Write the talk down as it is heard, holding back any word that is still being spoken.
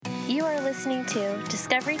You are listening to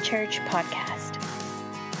Discovery Church Podcast.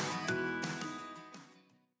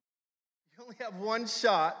 You only have one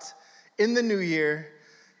shot in the new year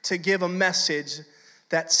to give a message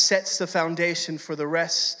that sets the foundation for the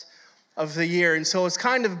rest of the year. And so it's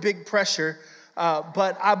kind of big pressure,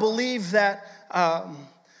 but I believe that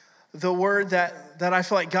the word that I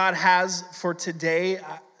feel like God has for today,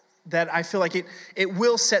 that I feel like it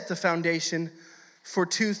will set the foundation for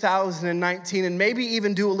 2019 and maybe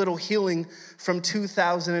even do a little healing from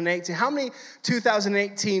 2018. How many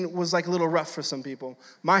 2018 was like a little rough for some people?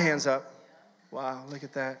 My hand's up. Wow, look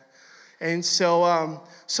at that. And so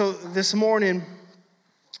this morning,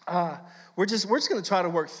 we're just going to try to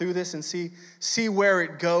work through this and see where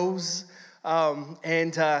it goes. I'm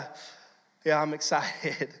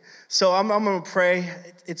excited. So I'm going to pray.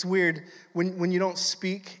 It's weird when you don't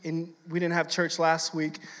speak, and we didn't have church last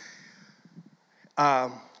week.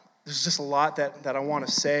 There's just a lot that I want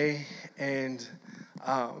to say, and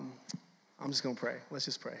I'm just going to pray. Let's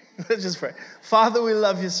just pray. Let's just pray. Father, we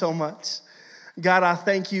love you so much. God, I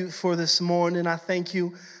thank you for this morning. I thank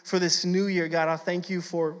you for this new year. God, I thank you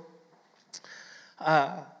for,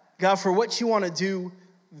 God, for what you want to do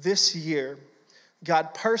this year.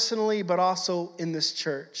 God, personally, but also in this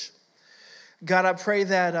church. God, I pray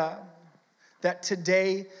that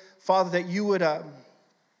today, Father, that you would,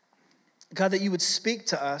 God, that you would speak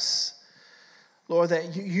to us. Lord,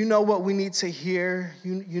 that you know what we need to hear.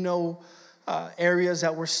 You know areas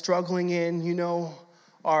that we're struggling in. You know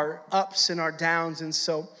our ups and our downs. And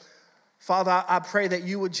so, Father, I pray that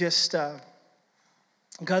you would just, God,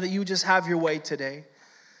 that you would just have your way today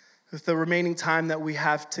with the remaining time that we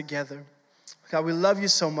have together. God, we love you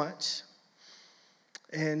so much.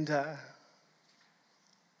 And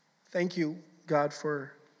thank you, God,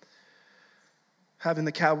 for having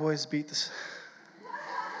the Cowboys beat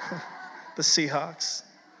the Seahawks.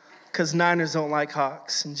 Because Niners don't like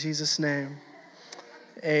Hawks. In Jesus' name,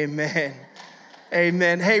 amen.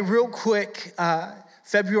 Amen. Hey, real quick,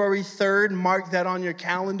 February 3rd, mark that on your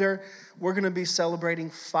calendar. We're going to be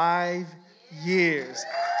celebrating 5 years.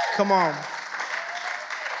 Come on.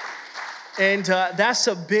 And that's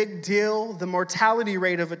a big deal. The mortality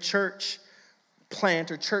rate of a church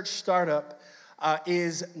plant or church startup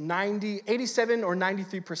is 87 or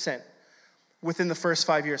 93% within the first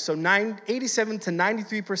 5 years. So 87 to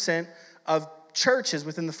 93% of churches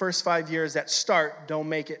within the first 5 years that start don't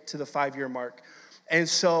make it to the 5-year mark. And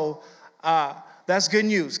so that's good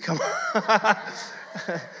news. Come on.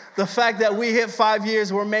 The fact that we hit 5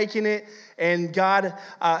 years, we're making it. And God,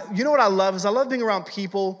 you know what I love is I love being around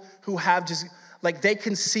people who have just, like, they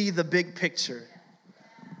can see the big picture.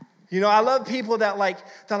 You know, I love people that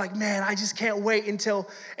they're like, man, I just can't wait until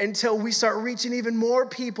we start reaching even more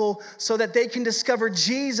people so that they can discover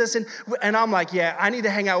Jesus. And I'm like, yeah, I need to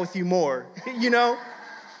hang out with you more. You know,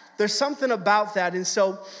 there's something about that. And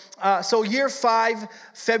so year 5,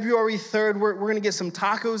 February 3rd, we're going to get some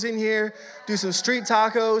tacos in here, do some street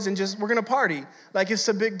tacos, and we're going to party. Like, it's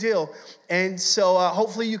a big deal. And so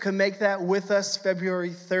hopefully you can make that with us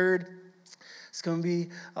February 3rd. It's going to be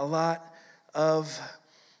a lot of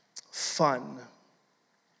fun.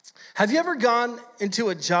 Have you ever gone into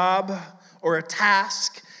a job or a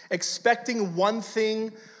task expecting one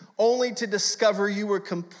thing only to discover you were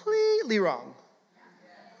completely wrong?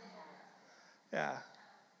 Yeah,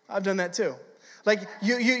 I've done that too. Like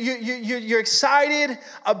you're excited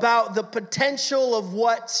about the potential of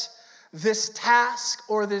what this task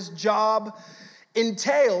or this job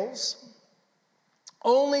entails,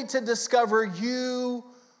 only to discover you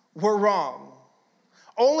were wrong.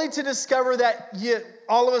 Only to discover that you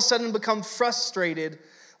all of a sudden become frustrated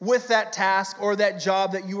with that task or that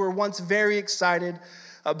job that you were once very excited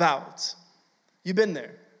about. You've been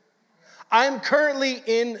there. I'm currently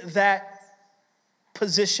in that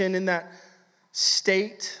position, in that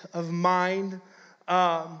state of mind.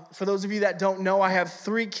 For those of you that don't know, I have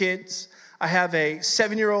 3 kids. I have a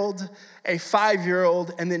 7-year-old, a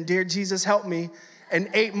 5-year-old, and then, dear Jesus, help me,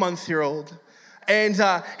 an 8-month-year-old. And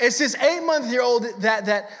it's this 8-month-year-old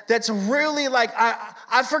that's really like,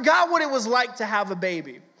 I forgot what it was like to have a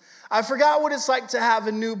baby. I forgot what it's like to have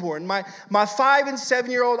a newborn. My 5 and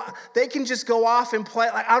 7-year-old, they can just go off and play.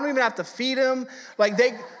 Like, I don't even have to feed them. Like,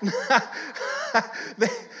 they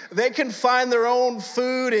can find their own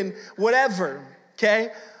food and whatever, okay?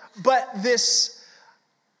 But this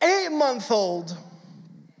 8-month-old,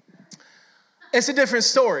 it's a different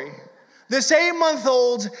story. This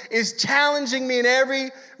 8-month-old is challenging me in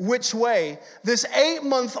every which way. This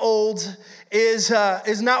 8-month-old is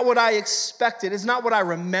not what I expected. It's not what I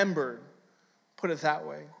remembered. Put it that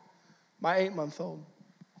way. My 8-month-old.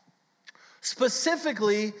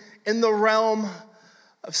 specifically in the realm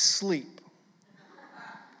of sleep.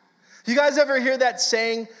 You guys ever hear that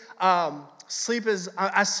saying, sleep is,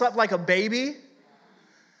 I slept like a baby?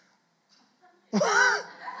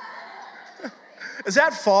 Is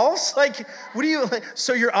that false? Like, what do you, like,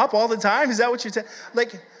 so you're up all the time? Is that what you're saying?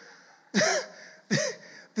 Like,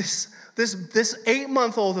 this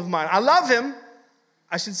 8-month-old of mine, I love him.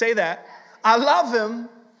 I should say that. I love him,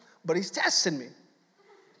 but he's testing me.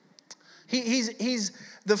 He's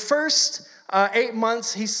the first 8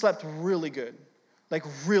 months, he slept really good, like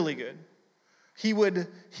really good. He would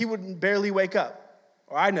barely wake up,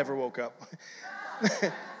 or I never woke up.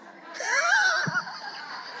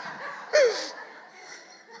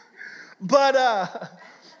 But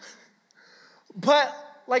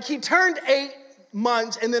like he turned 8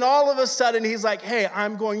 months, and then all of a sudden he's like, hey,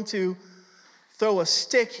 I'm going to throw a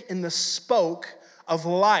stick in the spoke of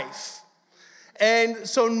life. And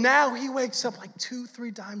so now he wakes up like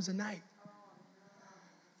 2-3 times a night.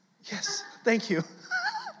 Yes, thank you.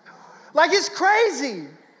 Like it's crazy.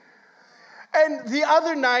 And the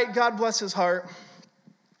other night, God bless his heart,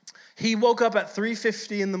 he woke up at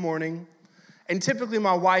 3:50 in the morning. And typically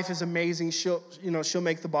my wife is amazing. She'll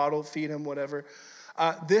make the bottle, feed him, whatever.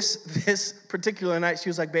 This particular night, she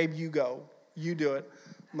was like, babe, you go. You do it.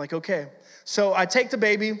 I'm like, okay. So I take the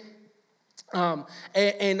baby,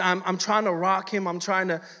 and I'm trying to rock him. I'm trying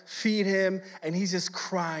to feed him, and he's just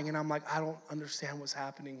crying. And I'm like, I don't understand what's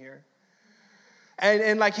happening here.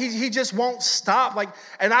 And like, he just won't stop. Like,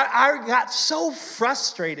 and I got so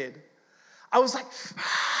frustrated. I was like,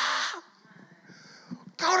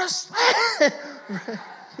 go to sleep.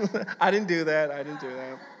 I didn't do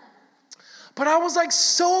that. But I was like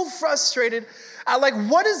so frustrated. Like,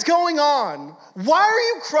 what is going on? Why are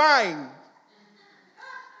you crying?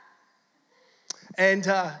 And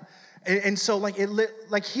so like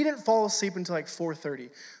he didn't fall asleep until like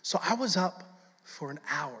 4:30. So I was up for an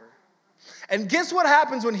hour. And guess what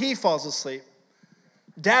happens when he falls asleep?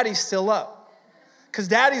 Daddy's still up. Because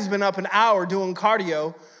daddy's been up an hour doing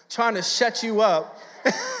cardio, trying to shut you up.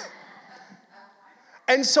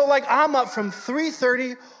 And so like I'm up from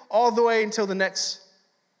 3:30 all the way until the next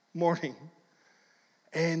morning.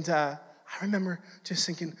 And I remember just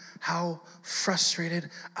thinking how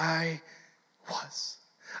frustrated I was.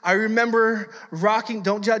 I remember rocking,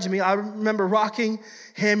 don't judge me, I remember rocking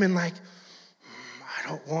him and like, I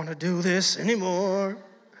don't want to do this anymore.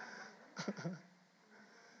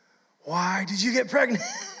 Why did you get pregnant?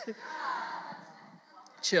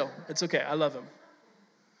 Chill, it's okay, I love him.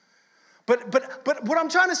 But what I'm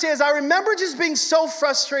trying to say is I remember just being so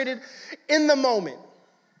frustrated in the moment.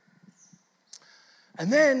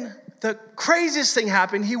 And then the craziest thing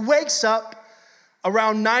happened. He wakes up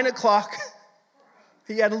around 9 o'clock.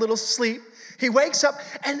 He had a little sleep. He wakes up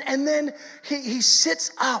and then he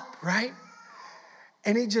sits up, right?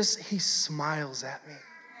 And he smiles at me.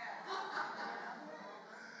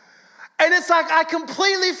 And it's like I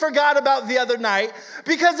completely forgot about the other night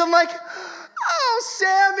because I'm like, oh,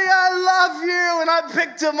 Sammy, I love you. And I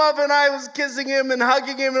picked him up and I was kissing him and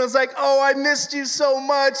hugging him. And I was like, oh, I missed you so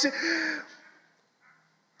much.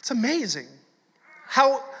 It's amazing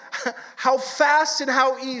how fast and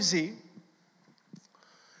how easy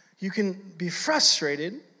you can be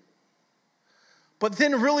frustrated, but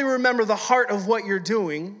then really remember the heart of what you're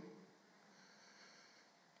doing.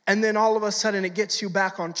 And then all of a sudden it gets you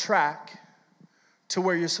back on track to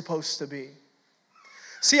where you're supposed to be.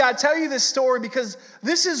 See, I tell you this story because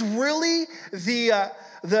this is really the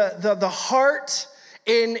heart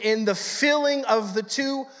in the feeling of the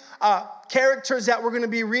two characters that we're going to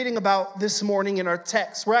be reading about this morning in our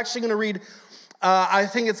text. We're actually going to read, I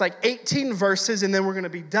think it's like 18 verses, and then we're going to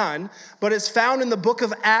be done. But it's found in the book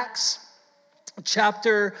of Acts,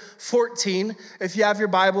 chapter 14. If you have your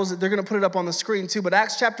Bibles, they're going to put it up on the screen too, but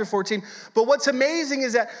Acts chapter 14. But what's amazing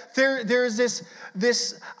is that there's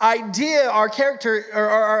this idea, our character, or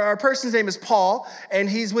our person's name is Paul, and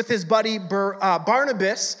he's with his buddy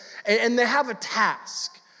Barnabas, and they have a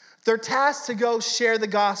task. They're tasked to go share the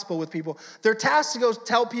gospel with people. They're tasked to go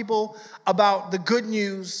tell people about the good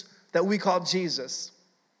news that we call Jesus.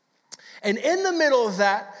 And in the middle of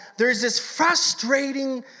that, there's this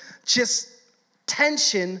frustrating just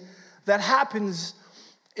tension that happens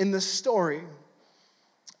in the story.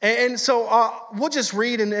 And so we'll just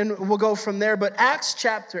read and we'll go from there. But Acts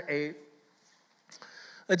chapter 8,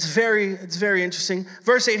 it's very interesting.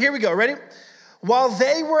 Verse 8, here we go, ready? While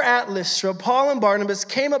they were at Lystra, Paul and Barnabas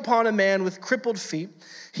came upon a man with crippled feet.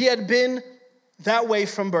 He had been that way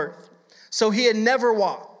from birth, so he had never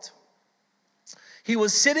walked. He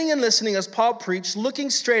was sitting and listening as Paul preached, looking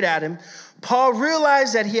straight at him. Paul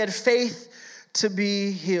realized that he had faith to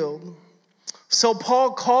be healed. So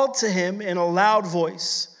Paul called to him in a loud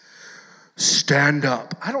voice, "Stand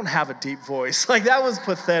up." I don't have a deep voice. Like, that was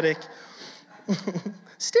pathetic.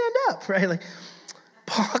 Stand up, right? Like,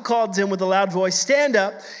 Paul called to him with a loud voice, "Stand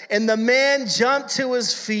up." And the man jumped to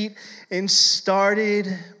his feet and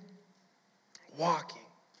started walking.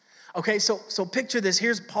 Okay, so picture this.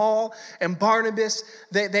 Here's Paul and Barnabas.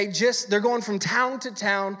 They're going from town to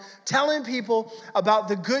town, telling people about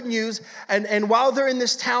the good news. And while they're in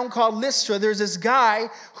this town called Lystra, there's this guy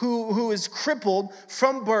who is crippled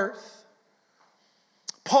from birth.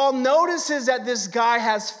 Paul notices that this guy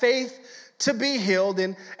has faith to be healed.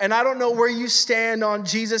 And I don't know where you stand on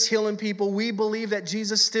Jesus healing people. We believe that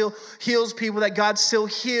Jesus still heals people, that God still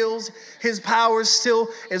heals. His power is still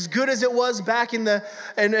as good as it was back in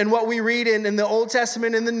what we read in the Old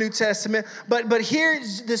Testament and the New Testament. But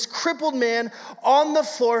here's this crippled man on the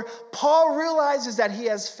floor. Paul realizes that he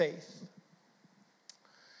has faith.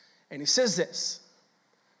 And he says this,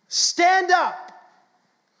 "Stand up."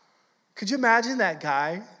 Could you imagine that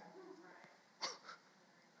guy?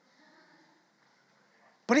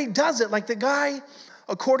 But he does it. Like, the guy,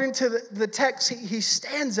 according to the text, he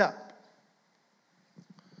stands up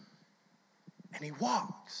and he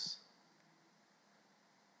walks.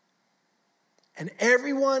 And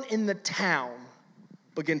everyone in the town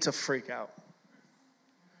began to freak out.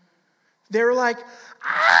 They were like,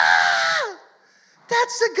 "Ah,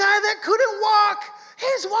 that's the guy that couldn't walk.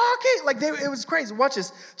 He's walking." Like, it was crazy. Watch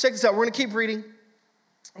this. Check this out. We're going to keep reading.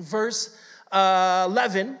 Verse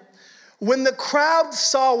 11. When the crowd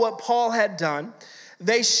saw what Paul had done,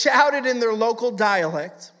 they shouted in their local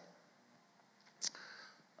dialect.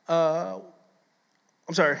 They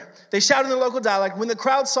shouted in their local dialect. When the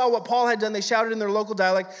crowd saw what Paul had done, they shouted in their local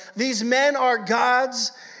dialect, "These men are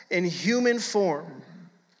gods in human form."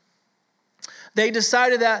 They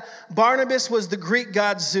decided that Barnabas was the Greek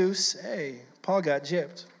god Zeus. Hey, Paul got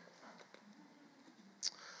gypped.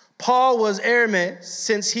 Paul was Hermes,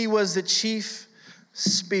 since he was the chief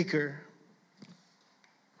speaker.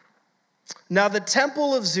 Now the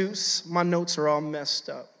temple of Zeus, my notes are all messed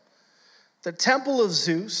up. The temple of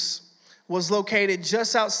Zeus was located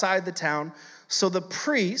just outside the town. So the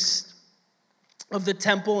priest of the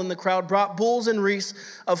temple and the crowd brought bulls and wreaths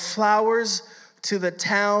of flowers to the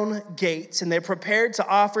town gates, and they prepared to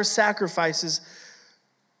offer sacrifices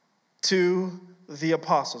to the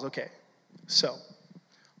apostles. Okay, so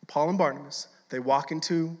Paul and Barnabas, they walk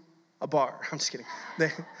into a bar. I'm just kidding.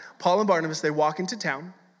 Paul and Barnabas, they walk into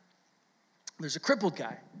town. There's a crippled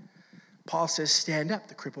guy. Paul says, "Stand up."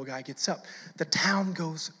 The crippled guy gets up. The town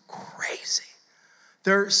goes crazy.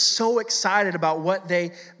 They're so excited about what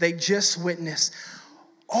they just witnessed.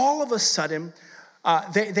 All of a sudden,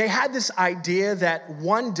 they had this idea that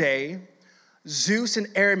one day Zeus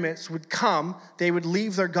and Hermes would come. They would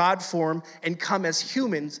leave their god form and come as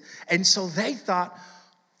humans. And so they thought,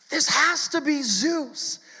 this has to be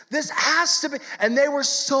Zeus. This has to be. And they were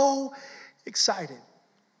so excited.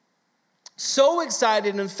 So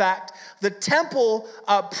excited, in fact, the temple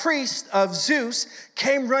priest of Zeus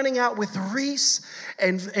came running out with wreaths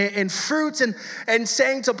and fruits and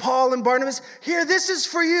saying to Paul and Barnabas, "Here, this is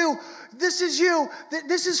for you. This is you.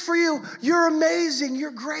 This is for you. You're amazing. You're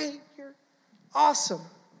great. You're awesome."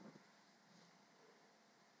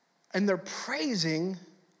 And they're praising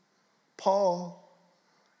Paul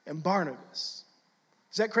and Barnabas.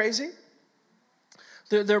 Is that crazy?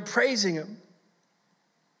 They're praising him.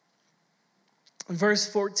 Verse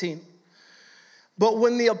 14. But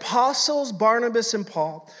when the apostles Barnabas and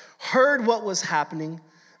Paul heard what was happening,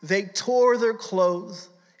 they tore their clothes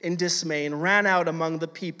in dismay and ran out among the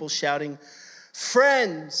people shouting,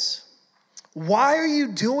 "Friends, why are you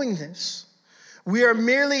doing this? We are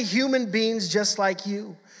merely human beings just like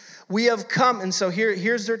you. We have come," and so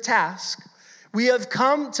here's their task. "We have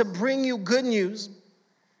come to bring you good news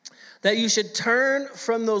that you should turn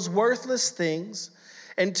from those worthless things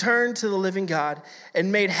and turned to the living God,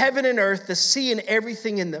 and made heaven and earth, the sea and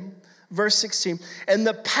everything in them." Verse 16, "In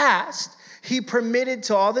the past, he permitted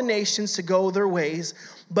to all the nations to go their ways,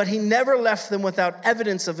 but he never left them without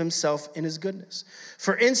evidence of himself in his goodness.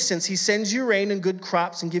 For instance, he sends you rain and good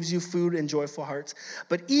crops and gives you food and joyful hearts."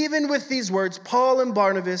 But even with these words, Paul and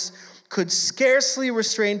Barnabas could scarcely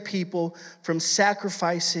restrain people from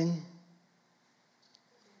sacrificing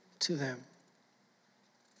to them.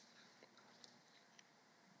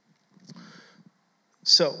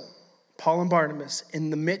 So, Paul and Barnabas, in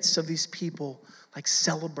the midst of these people, like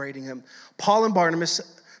celebrating him, Paul and Barnabas,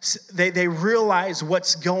 they realize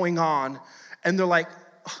what's going on, and they're like,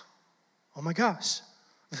 "Oh my gosh,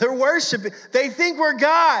 they're worshiping. They think we're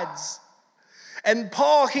gods." And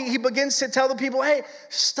Paul, he begins to tell the people, hey,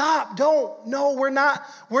 stop, don't. No, we're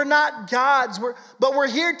not gods. But we're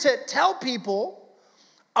here to tell people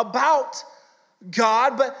about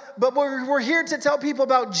God, but we're here to tell people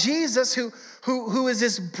about Jesus who is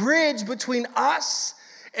this bridge between us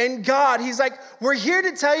and God. He's like, we're here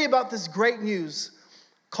to tell you about this great news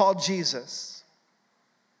called Jesus.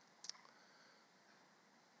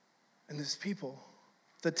 And these people,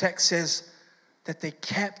 the text says that they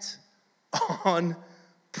kept on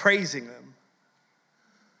praising them.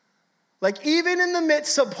 Like even in the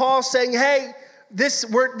midst of Paul saying, hey,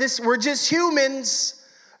 we're just humans,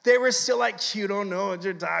 they were still like, you don't know what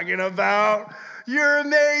you're talking about. You're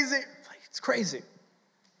amazing. It's crazy.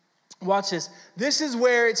 Watch this. This is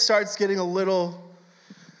where it starts getting a little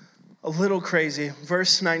crazy.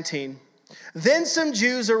 Verse 19. Then some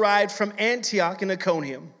Jews arrived from Antioch and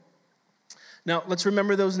Iconium. Now, let's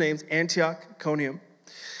remember those names, Antioch, Iconium,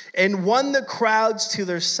 and won the crowds to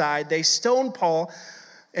their side. They stoned Paul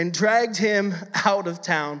and dragged him out of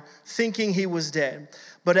town, thinking he was dead.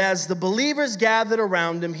 But as the believers gathered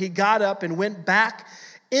around him, he got up and went back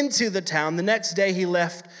into the town. The next day he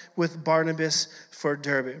left with Barnabas for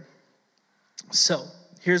Derbe. So,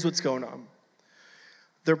 here's what's going on.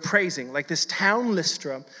 They're praising, like this town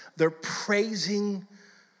Lystra, they're praising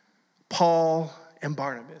Paul and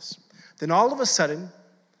Barnabas. Then all of a sudden,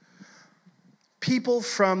 people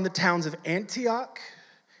from the towns of Antioch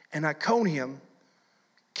and Iconium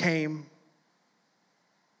came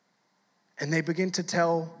and they begin to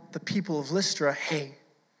tell the people of Lystra, hey,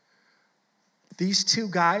 these two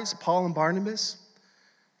guys, Paul and Barnabas,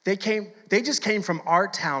 they just came from our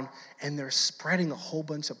town and they're spreading a whole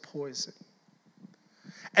bunch of poison.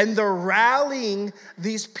 And they're rallying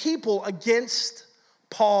these people against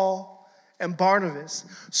Paul and Barnabas.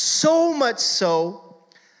 So much so,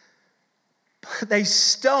 they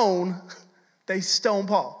stone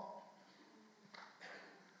Paul.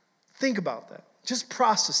 Think about that. Just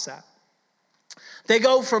process that. They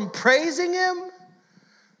go from praising him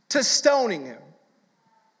to stoning him.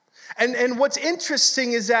 And what's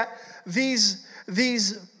interesting is that these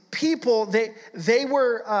people, they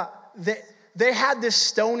had this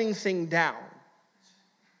stoning thing down.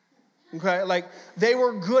 Okay? Like they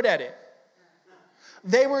were good at it.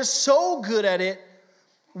 They were so good at it,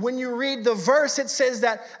 when you read the verse, it says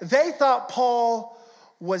that they thought Paul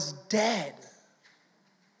was dead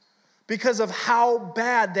because of how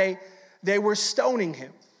bad they were stoning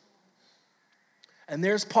him. And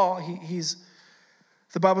there's Paul.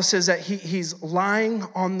 The Bible says that he's lying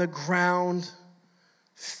on the ground,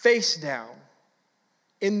 face down,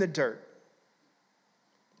 in the dirt.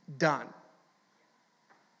 Done.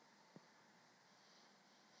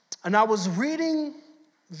 And I was reading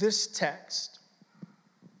this text,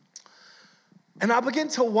 and I began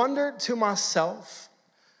to wonder to myself,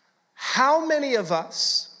 how many of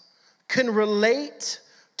us can relate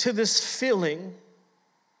to this feeling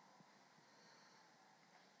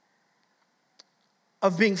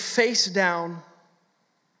of being face down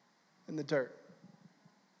in the dirt?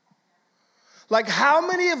 Like, how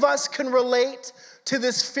many of us can relate to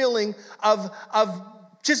this feeling of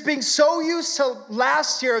just being so used to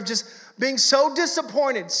last year, of just being so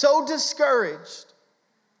disappointed, so discouraged,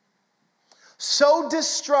 so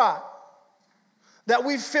distraught, that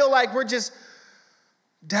we feel like we're just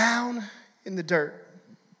down in the dirt?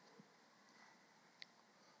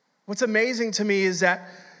 What's amazing to me is that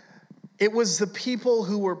it was the people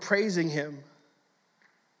who were praising him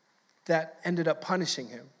that ended up punishing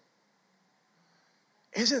him.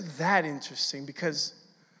 Isn't that interesting? Because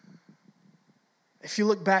if you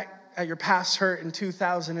look back at your past hurt in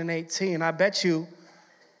 2018, I bet you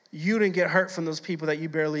didn't get hurt from those people that you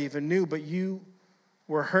barely even knew, but you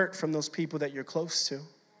were hurt from those people that you're close to.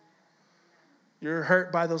 You're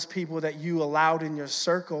hurt by those people that you allowed in your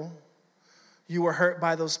circle. You were hurt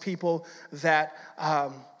by those people that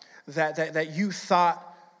you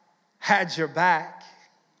thought had your back.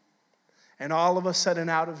 And all of a sudden,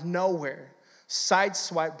 out of nowhere,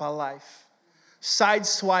 sideswiped by life,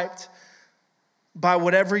 sideswiped by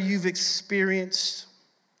whatever you've experienced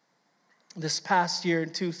this past year in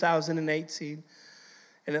 2018,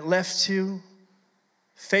 and it left you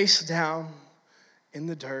face down in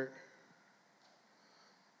the dirt,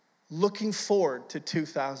 looking forward to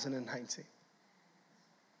 2019.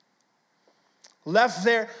 Left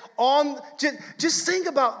there on, just think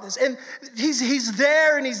about this. And he's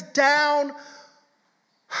there and he's down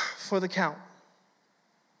for the count.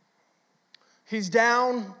 He's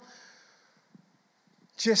down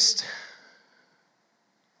just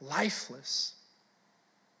lifeless.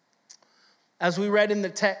 As we read in the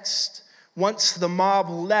text, Once the mob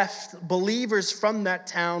left, believers from that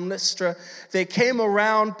town, Lystra, they came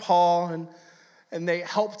around Paul and they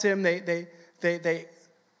helped him. They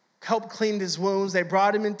helped clean his wounds. They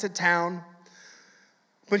brought him into town.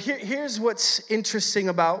 But here's what's interesting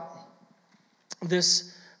about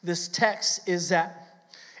this text is that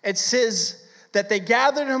it says that they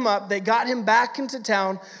gathered him up, they got him back into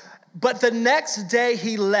town, but the next day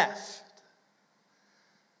he left.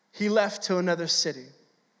 He left to another city.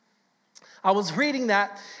 I was reading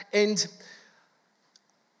that, and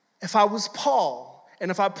if I was Paul, and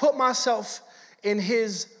if I put myself in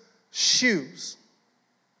his shoes,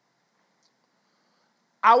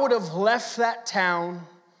 I would have left that town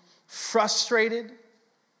frustrated.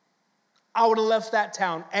 I would have left that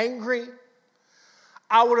town angry.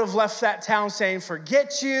 I would have left that town saying,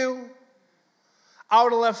 forget you. I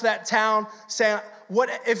would have left that town saying, what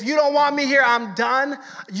if you don't want me here, I'm done.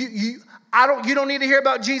 You don't need to hear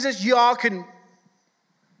about Jesus. Y'all can.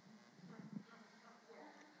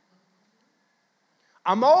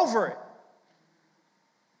 I'm over it.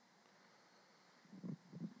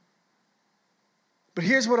 But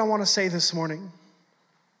here's what I want to say this morning.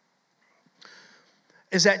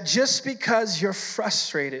 Is that just because you're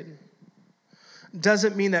frustrated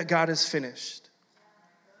doesn't mean that God is finished.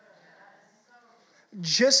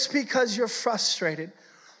 Just because you're frustrated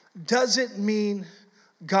doesn't mean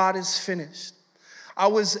God is finished. I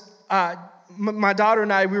was, my daughter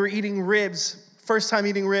and I, we were eating ribs, first time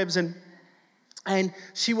eating ribs, and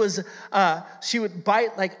she would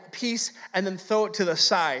bite like a piece and then throw it to the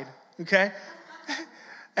side, okay?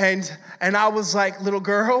 And I was like, little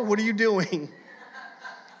girl, what are you doing?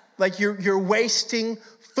 Like you're wasting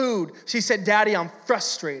food. She said, Daddy, I'm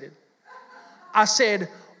frustrated. I said,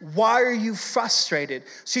 why are you frustrated?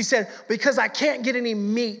 She said, because I can't get any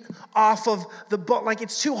meat off of the bone. Like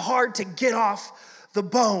it's too hard to get off the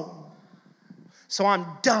bone. So I'm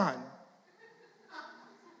done.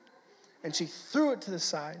 And she threw it to the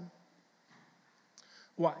side.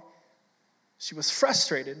 Why? She was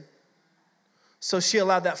frustrated. So she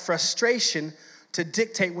allowed that frustration to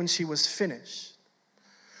dictate when she was finished.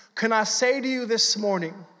 Can I say to you this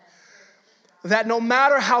morning that no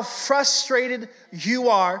matter how frustrated you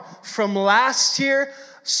are from last year,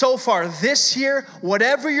 so far this year,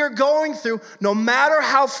 whatever you're going through, no matter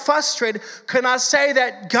how frustrated, can I say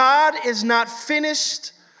that God is not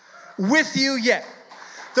finished with you yet?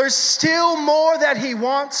 There's still more that he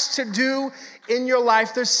wants to do in your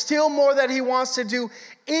life. There's still more that he wants to do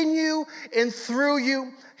in you and through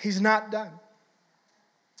you. He's not done.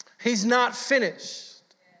 He's not finished.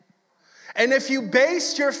 And if you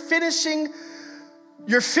base your finish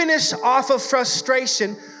off of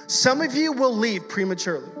frustration, some of you will leave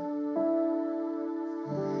prematurely.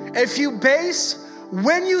 If you base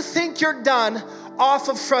when you think you're done off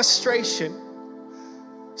of frustration,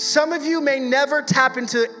 some of you may never tap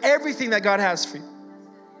into everything that God has for you.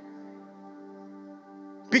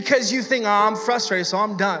 Because you think, I'm frustrated, so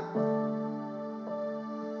I'm done.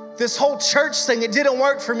 This whole church thing, it didn't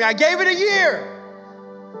work for me. I gave it a year.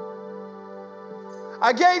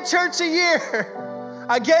 I gave church a year.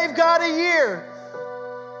 I gave God a year.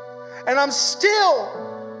 And I'm still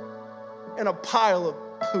in a pile of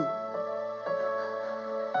poop.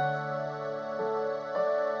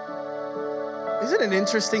 Isn't it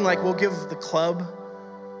interesting, like we'll give the club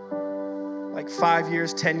like 5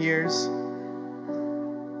 years, 10 years.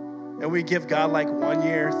 And we give God like 1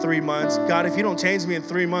 year, 3 months. God, if you don't change me in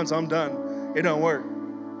 3 months, I'm done. It don't work.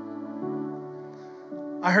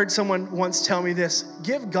 I heard someone once tell me this: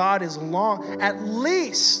 give God at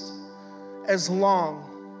least as long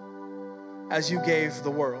as you gave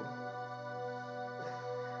the world.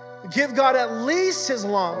 Give God at least as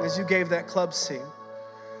long as you gave that club scene.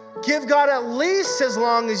 Give God at least as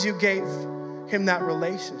long as you gave him that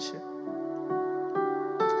relationship.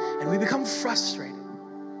 And we become frustrated.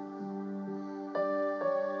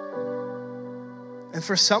 And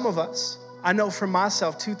for some of us, I know for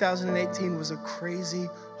myself, 2018 was a crazy,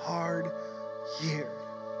 hard year.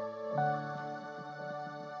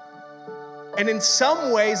 And in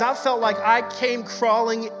some ways, I felt like I came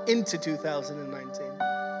crawling into 2019.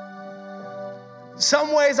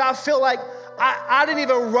 Some ways, I feel like I didn't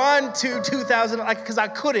even run to 2000, because I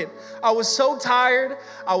couldn't. I was so tired.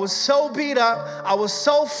 I was so beat up. I was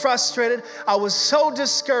so frustrated. I was so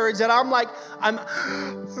discouraged that I'm like, I'm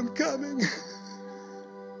coming.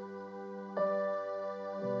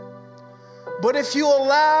 But if you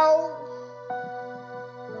allow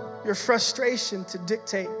your frustration to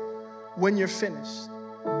dictate when you're finished,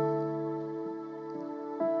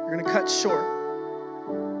 you're going to cut short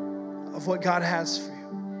of what God has for you.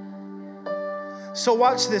 So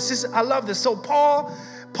watch this. I love this. So Paul,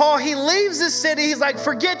 he leaves the city. He's like,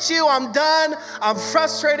 forget you. I'm done. I'm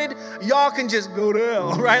frustrated. Y'all can just go to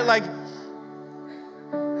hell, right? Like,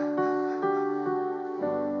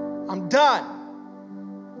 I'm done.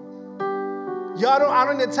 I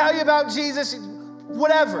don't need to tell you about Jesus,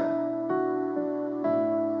 whatever.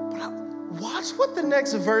 But watch what the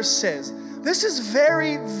next verse says. This is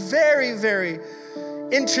very, very, very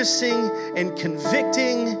interesting and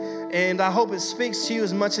convicting, and I hope it speaks to you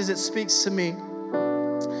as much as it speaks to me.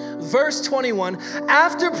 Verse 21,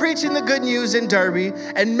 after preaching the good news in Derbe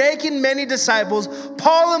and making many disciples,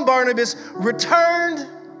 Paul and Barnabas returned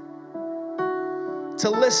to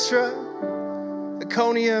Lystra,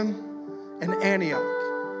 Iconium, and Antioch.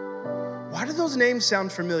 Why do those names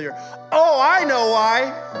sound familiar? Oh, I know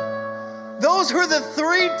why. Those were the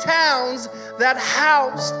 3 towns that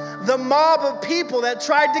housed the mob of people that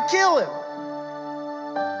tried to kill him.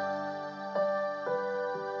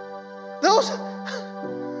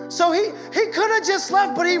 So he could have just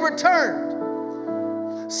left, but he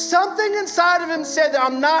returned. Something inside of him said that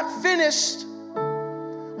I'm not finished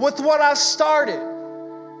with what I started.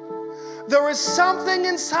 There was something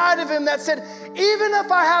inside of him that said, even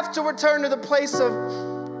if I have to return to the place of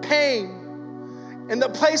pain and the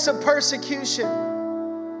place of persecution,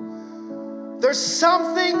 there's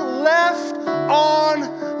something left on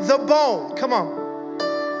the bone. Come on.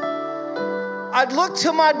 I'd look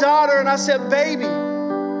to my daughter and I said, baby,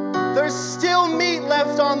 there's still meat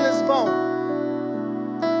left on this bone.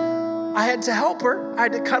 I had to help her. I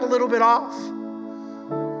had to cut a little bit off.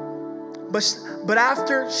 But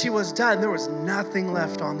after she was done, there was nothing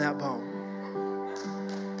left on that bone.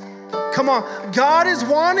 Come on. God is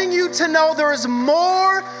wanting you to know there is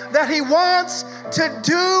more that He wants to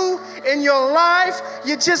do in your life.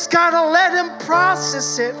 You just got to let Him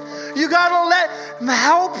process it. You got to let Him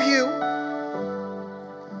help you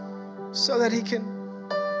so that He can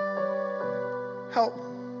help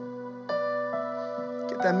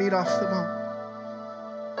get that meat off the bone.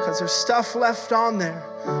 Because there's stuff left on there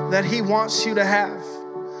that He wants you to have.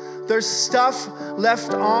 There's stuff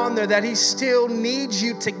left on there that He still needs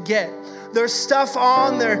you to get. There's stuff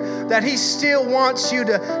on there that He still wants you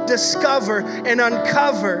to discover and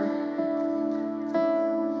uncover.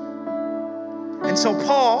 And so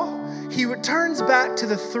Paul, he returns back to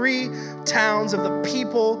the 3 towns of the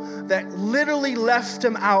people that literally left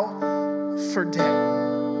him out for dead.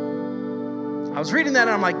 I was reading that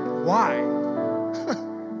and I'm like, why?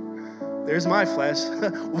 There's my flesh.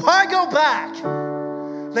 Why go back?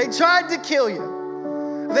 They tried to kill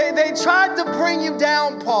you. They tried to bring you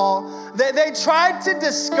down, Paul. They tried to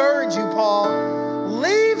discourage you, Paul.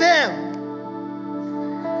 Leave him.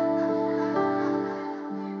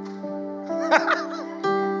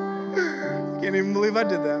 Can't even believe I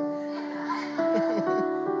did that.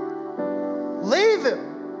 Leave him.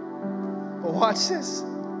 But watch this.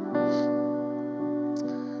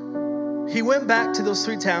 He went back to those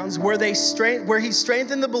 3 towns where he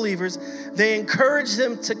strengthened the believers. They encouraged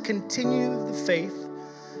them to continue the faith,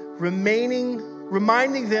 reminding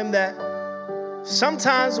them that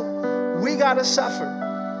sometimes we gotta suffer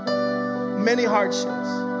many hardships.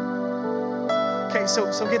 Okay, so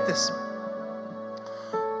get this.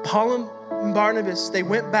 Paul and Barnabas, they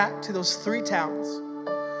went back to those 3 towns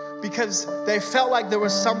because they felt like there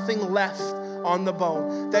was something left on the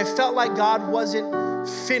bone. They felt like God wasn't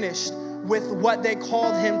finished with what they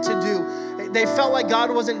called him to do. They felt like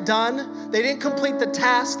God wasn't done. They didn't complete the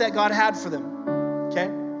task that God had for them, okay?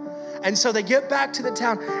 And so they get back to the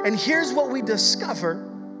town, and here's what we discover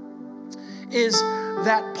is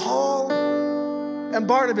that Paul and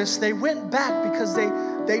Barnabas, they went back because they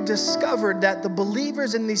discovered that the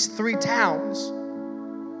believers in these 3 towns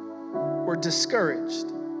were discouraged.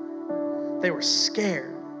 They were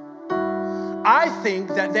scared. I think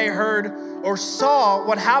that they heard or saw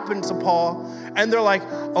what happened to Paul, and they're like,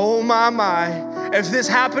 oh my, if this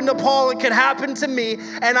happened to Paul, it could happen to me.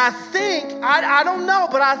 And I think, I don't know,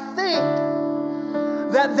 but I think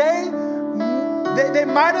that they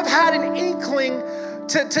might have had an inkling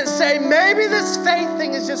to say, maybe this faith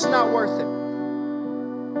thing is just not worth it.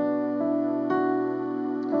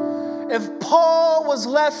 If Paul was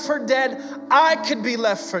left for dead, I could be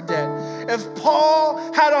left for dead. If Paul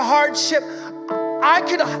had a hardship, I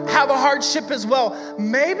could have a hardship as well.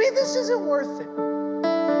 Maybe this isn't worth it.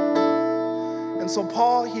 And so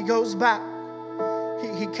Paul, he goes back.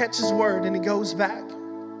 He catches word and he goes back.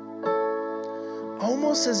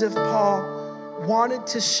 Almost as if Paul wanted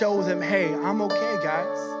to show them, hey, I'm okay,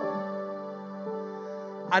 guys.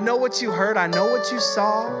 I know what you heard. I know what you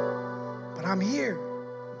saw, but I'm here.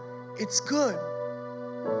 It's good.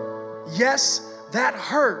 Yes, That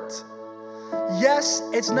hurt. Yes,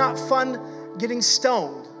 it's not fun getting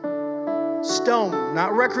stoned. Stoned,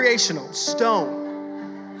 not recreational, stoned.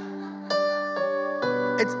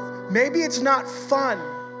 Maybe it's not fun,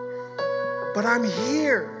 but I'm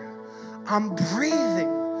here. I'm breathing.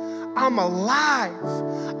 I'm alive.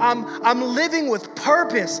 I'm living with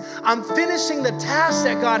purpose. I'm finishing the task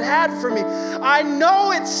that God had for me. I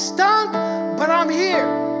know it stunk, but I'm here.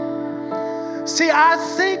 See, I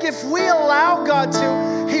think if we allow God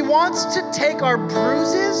to, He wants to take our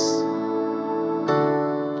bruises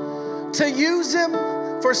to use them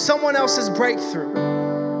for someone else's breakthrough.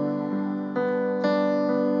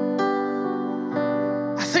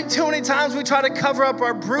 I think too many times we try to cover up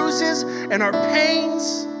our bruises and our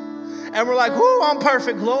pains, and we're like, whoo, I'm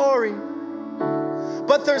perfect, glory.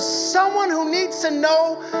 But there's someone who needs to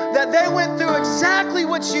know that they went through exactly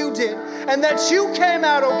what you did and that you came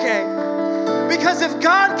out okay. Because if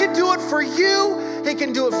God can do it for you, He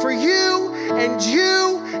can do it for you and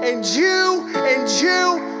you and you and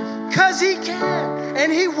you, because He can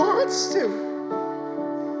and He wants to.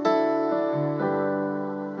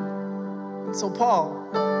 And so Paul,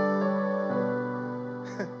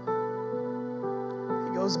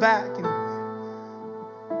 he goes back and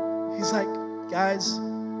he's like, guys,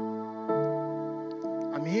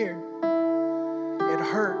 I'm here. It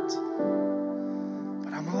hurt,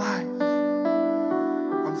 but I'm alive.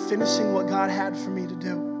 I'm finishing what God had for me to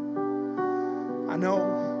do. I know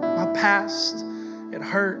my past, it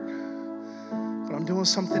hurt, but I'm doing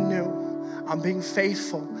something new. I'm being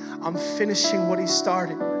faithful. I'm finishing what He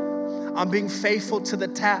started. I'm being faithful to the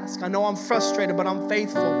task. I know I'm frustrated, but I'm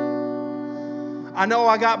faithful. I know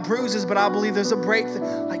I got bruises, but I believe there's a breakthrough.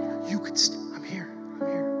 Like, you could, I'm here.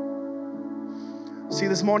 See,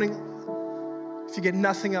 this morning, if you get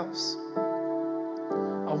nothing else,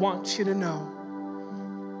 I want you to know,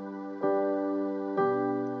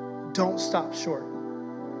 don't stop short.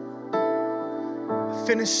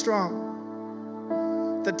 Finish strong.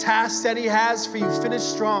 The task that He has for you, finish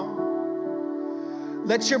strong.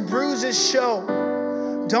 Let your bruises show.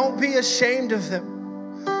 Don't be ashamed of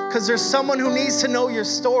them, because there's someone who needs to know your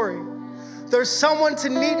story. There's someone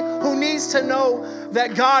who needs to know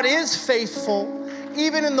that God is faithful,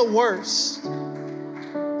 even in the worst.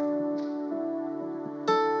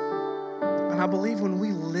 And I believe when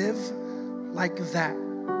we live like that,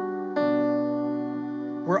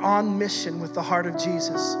 we're on mission with the heart of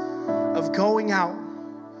Jesus, of going out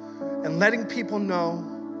and letting people know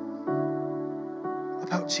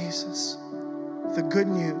about Jesus, the good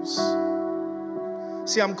news.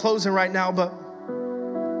 See, I'm closing right now, but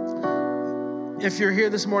if you're here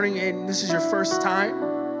this morning and this is your first time,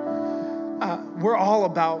 we're all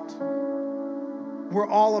about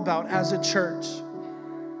as a church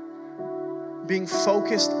being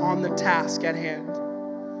focused on the task at hand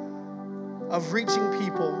of reaching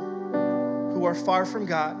people who are far from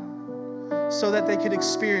God so that they could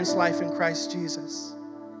experience life in Christ Jesus.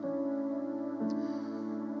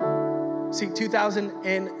 See,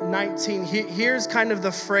 2019, here's kind of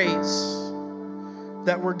the phrase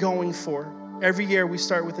that we're going for. Every year we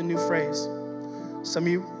start with a new phrase. Some of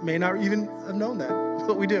you may not even have known that,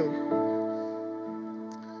 but we do.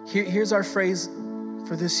 Here's our phrase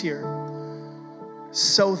for this year.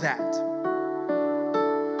 So that.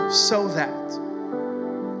 So that.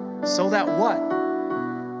 So that what?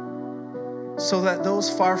 So that those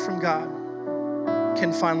far from God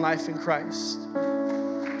can find life in Christ.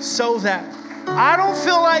 So that I don't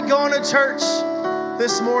feel like going to church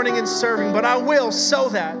this morning and serving, but I will, so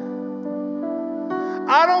that.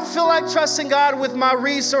 I don't feel like trusting God with my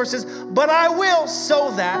resources, but I will,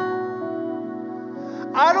 so that.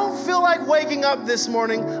 I don't feel like waking up this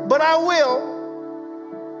morning, but I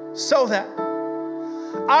will, so that.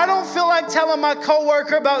 I don't feel like telling my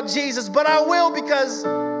coworker about Jesus, but I will because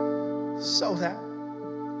so that.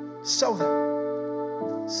 So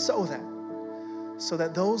that. So that. So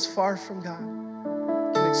that those far from God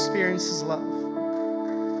can experience His love,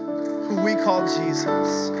 who we call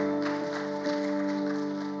Jesus.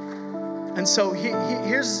 And so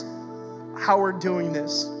here's how we're doing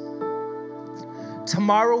this.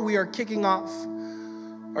 Tomorrow we are kicking off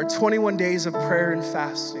our 21 days of prayer and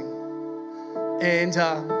fasting. And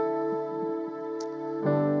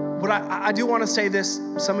what I do want to say this.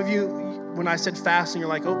 Some of you, when I said fasting, you're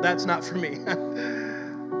like, oh, that's not for me.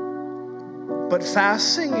 But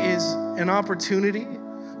fasting is an opportunity.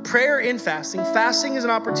 Prayer and fasting. Fasting is an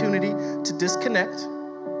opportunity to disconnect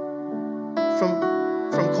from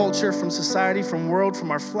culture, from society, from world, from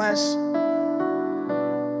our flesh.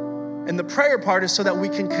 And the prayer part is so that we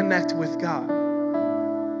can connect with God.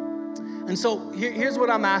 And so here's what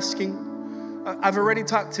I'm asking I've already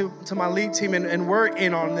talked to my lead team, and we're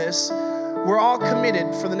in on this. We're all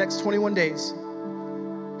committed for the next 21 days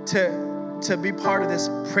to be part of this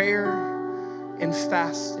prayer and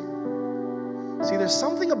fasting. See, there's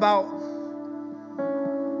something about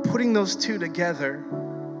putting those two together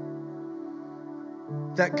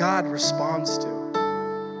that God responds to.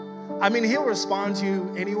 I mean, he'll respond to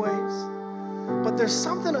you anyways, but there's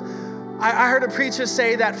something. I heard a preacher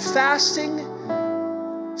say that fasting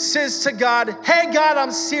says to God, hey, God,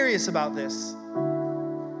 I'm serious about this.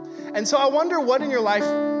 And so I wonder what in your life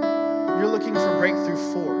you're looking for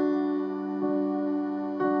breakthrough for.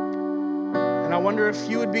 And I wonder if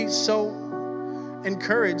you would be so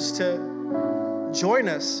encouraged to join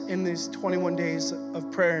us in these 21 days of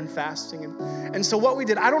prayer and fasting. And so what we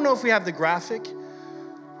did, I don't know if we have the graphic.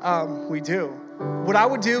 We do. What I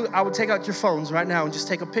would do, I would take out your phones right now and just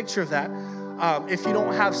take a picture of that. If you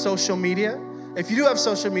don't have social media, if you do have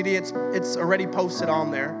social media, it's already posted on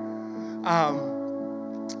there.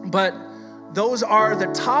 But those are the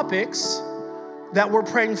topics that we're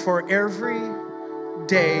praying for every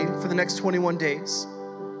day for the next 21 days.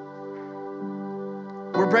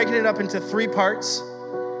 We're breaking it up into 3 parts.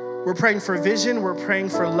 We're praying for vision, we're praying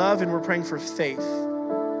for love, and we're praying for faith.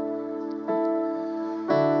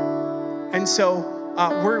 And so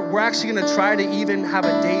we're actually going to try to even have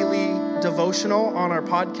a daily devotional on our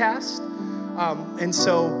podcast.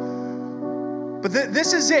 But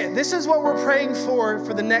this is it. This is what we're praying for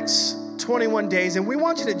the next 21 days. And we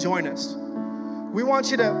want you to join us. We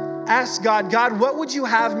want you to ask God, what would you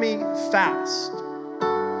have me fast?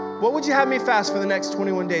 What would you have me fast for the next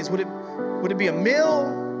 21 days? Would it be a meal?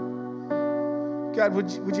 God,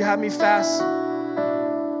 would you have me fast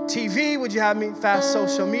TV? Would you have me fast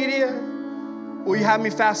social media? Will you have me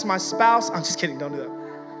fast my spouse? I'm just kidding, don't do that.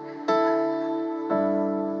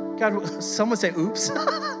 God, someone say, oops.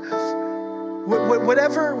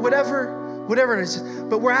 Whatever it is.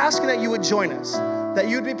 But we're asking that you would join us, that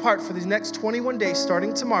you would be part for these next 21 days,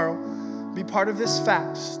 starting tomorrow, be part of this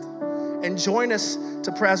fast. And join us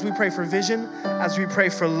to pray as we pray for vision, as we pray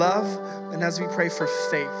for love, and as we pray for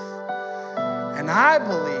faith. And I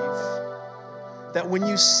believe that when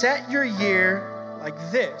you set your year like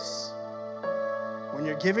this, when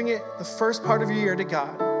you're giving it the first part of your year to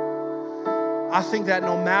God, I think that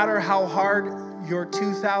no matter how hard your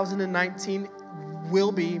 2019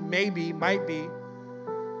 will be, maybe, might be,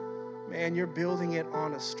 man, you're building it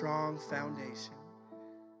on a strong foundation.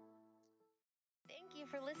 Thank you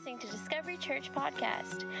for listening to Discovery Church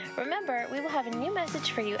Podcast. Remember, we will have a new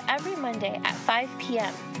message for you every Monday at 5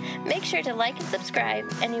 p.m. Make sure to like and subscribe,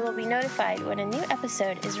 and you will be notified when a new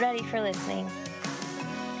episode is ready for listening.